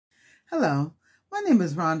Hello, my name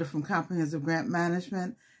is Rhonda from Comprehensive Grant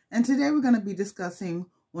Management, and today we're going to be discussing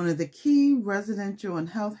one of the key residential and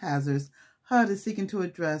health hazards HUD is seeking to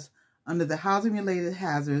address under the Housing-Related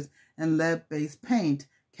Hazards and Lead-Based Paint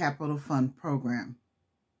Capital Fund Program.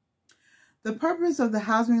 The purpose of the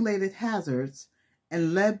Housing-Related Hazards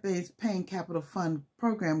and Lead-Based Paint Capital Fund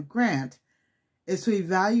Program grant is to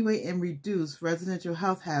evaluate and reduce residential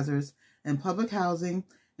health hazards in public housing,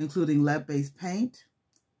 including lead-based paint,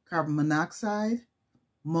 carbon monoxide,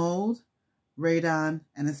 mold, radon,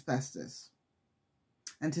 and asbestos.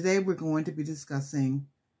 And today we're going to be discussing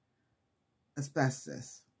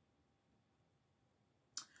asbestos.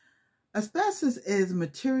 Asbestos is a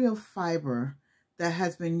material fiber that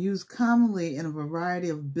has been used commonly in a variety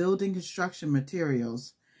of building construction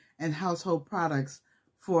materials and household products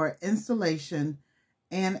for installation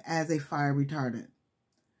and as a fire retardant.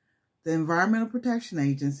 The Environmental Protection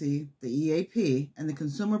Agency, the EAP, and the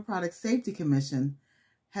Consumer Product Safety Commission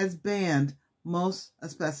has banned most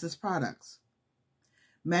asbestos products.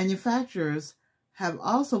 Manufacturers have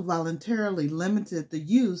also voluntarily limited the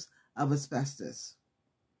use of asbestos.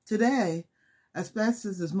 Today,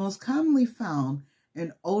 asbestos is most commonly found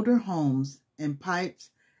in older homes, in pipes,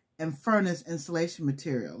 and furnace insulation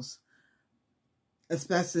materials,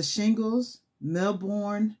 asbestos shingles,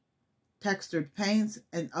 millboard, textured paints,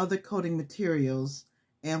 and other coating materials,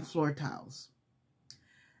 and floor tiles.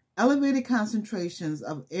 Elevated concentrations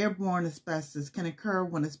of airborne asbestos can occur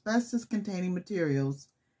when asbestos-containing materials,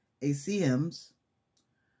 ACMs,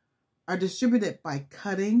 are distributed by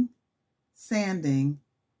cutting, sanding,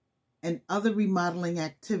 and other remodeling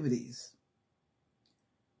activities.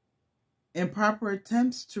 Improper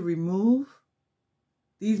attempts to remove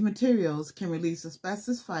these materials can release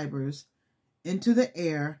asbestos fibers into the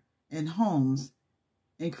air in homes,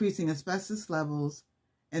 increasing asbestos levels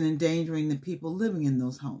and endangering the people living in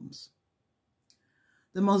those homes.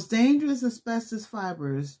 The most dangerous asbestos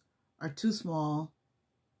fibers are too small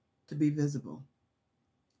to be visible.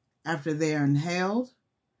 After they are inhaled,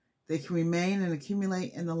 they can remain and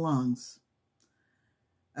accumulate in the lungs.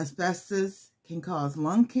 Asbestos can cause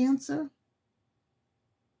lung cancer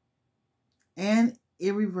and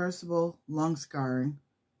irreversible lung scarring,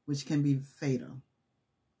 which can be fatal.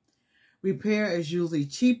 Repair is usually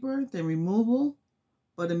cheaper than removal,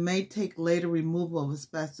 but it may take later removal of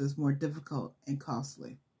asbestos more difficult and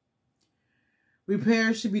costly.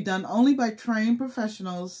 Repairs should be done only by trained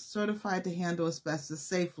professionals certified to handle asbestos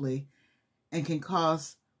safely and can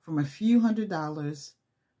cost from a few $100s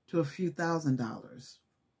to a few $1,000s.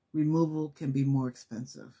 Removal can be more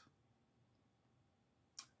expensive.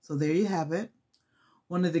 So there you have it.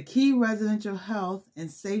 One of the key residential health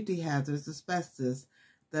and safety hazards, asbestos,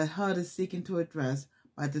 that HUD is seeking to address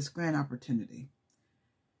by this grant opportunity.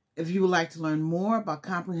 If you would like to learn more about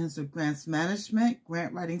Comprehensive Grants Management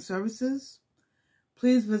grant writing services,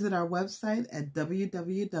 please visit our website at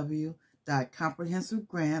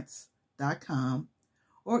www.comprehensivegrants.com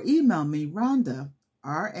or email me, Rhonda,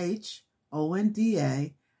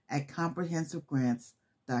 RHONDA, at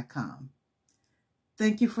comprehensivegrants.com.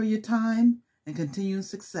 Thank you for your time and continued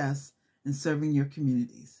success in serving your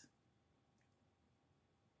communities.